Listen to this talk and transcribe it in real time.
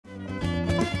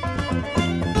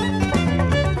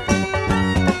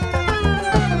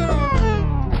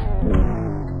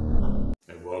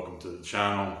Welcome to the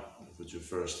channel. If it's your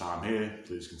first time here,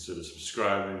 please consider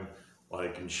subscribing,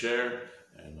 like, and share.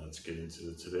 And let's get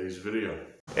into today's video.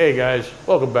 Hey guys,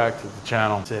 welcome back to the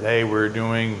channel. Today we're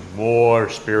doing more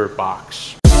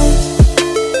Spiritbox.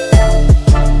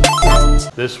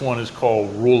 This one is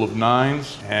called Rule of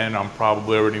Nines, and I'm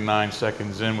probably already 9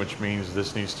 seconds in, which means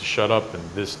this needs to shut up and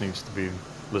this needs to be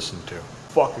listened to.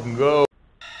 Fucking go.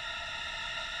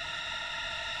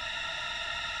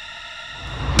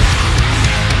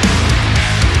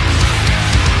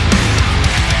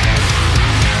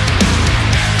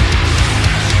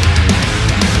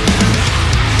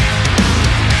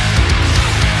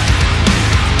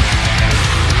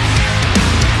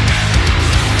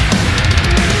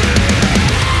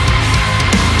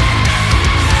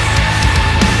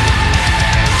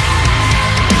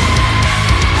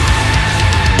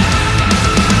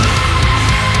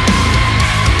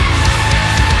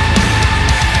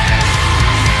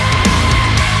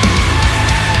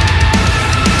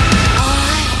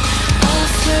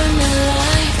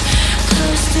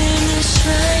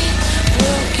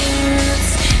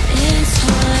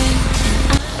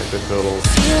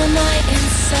 Feel my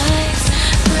insides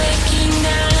breaking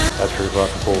down. That's pretty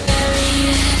fucking cool.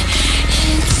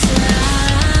 Inside,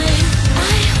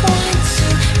 I want to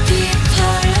be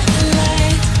part of the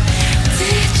light.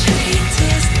 Retreat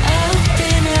is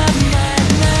open up my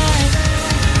mind.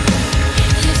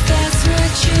 If that's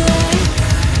what you like,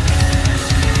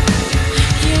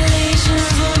 your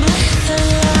lesions will blend the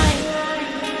light.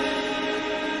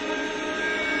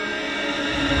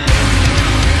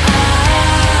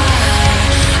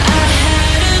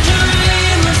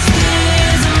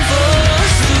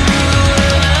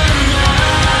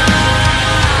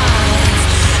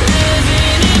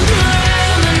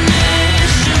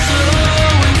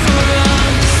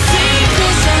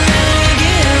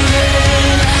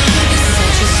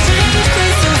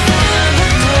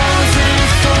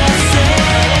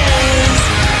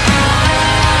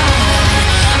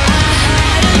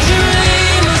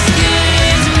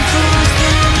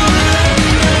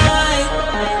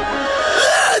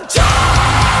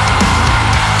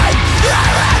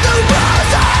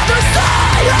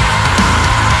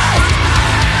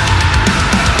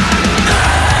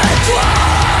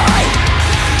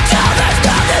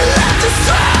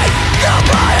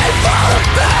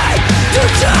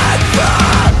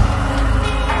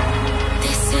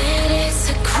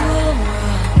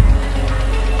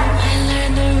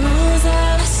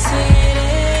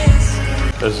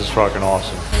 This is fucking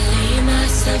awesome. I lay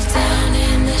myself down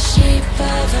in the shape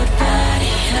of a body.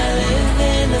 I live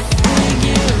in the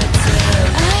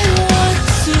figurative. I want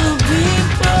to be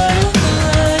part of the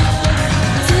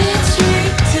life.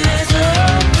 Retreat is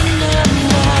open up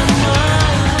my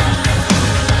mind.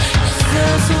 If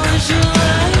that's what you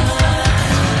like,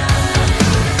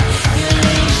 your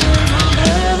lesions will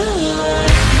never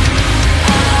lie.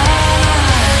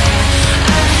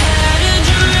 I had a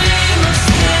dream of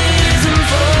skies and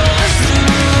forest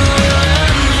through the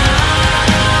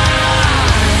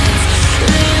nights,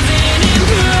 living in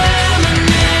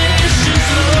premonition,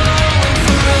 flowing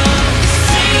from the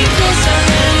same place I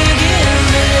really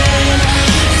give in.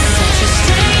 It's such a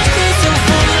strange place, so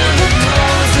full of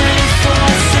opposing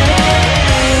forces.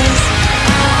 I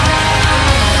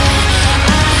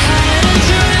had a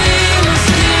dream of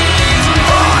skies and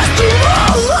forest through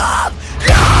all of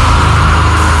night.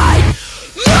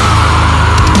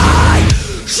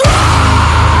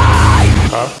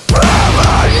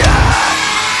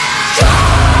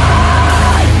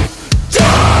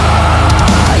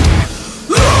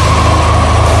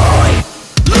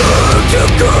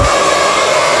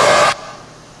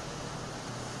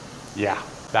 Yeah,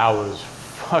 that was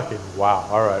fucking wow.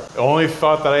 All right. The only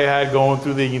thought that I had going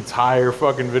through the entire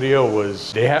fucking video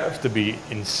was they have to be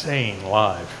insane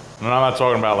live. And I'm not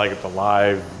talking about like at the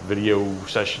live video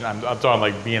session. I'm talking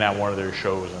like being at one of their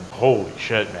shows and holy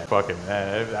shit, man. Fucking,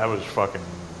 that was fucking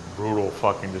brutal.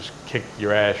 Fucking just kicked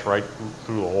your ass right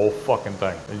through the whole fucking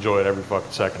thing. Enjoyed every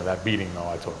fucking second of that beating though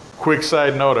I took. Quick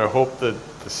side note, I hope that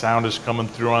the sound is coming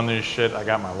through on this shit. I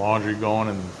got my laundry going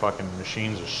and the fucking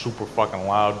machines are super fucking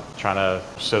loud. Trying to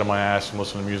sit on my ass and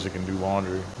listen to music and do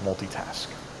laundry, multitask.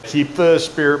 Keep the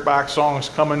Spiritbox songs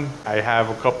coming. I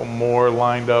have a couple more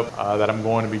lined up that I'm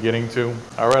going to be getting to.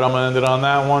 All right, I'm gonna end it on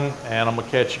that one and I'm gonna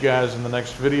catch you guys in the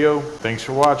next video. Thanks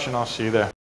for watching, I'll see you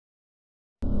there.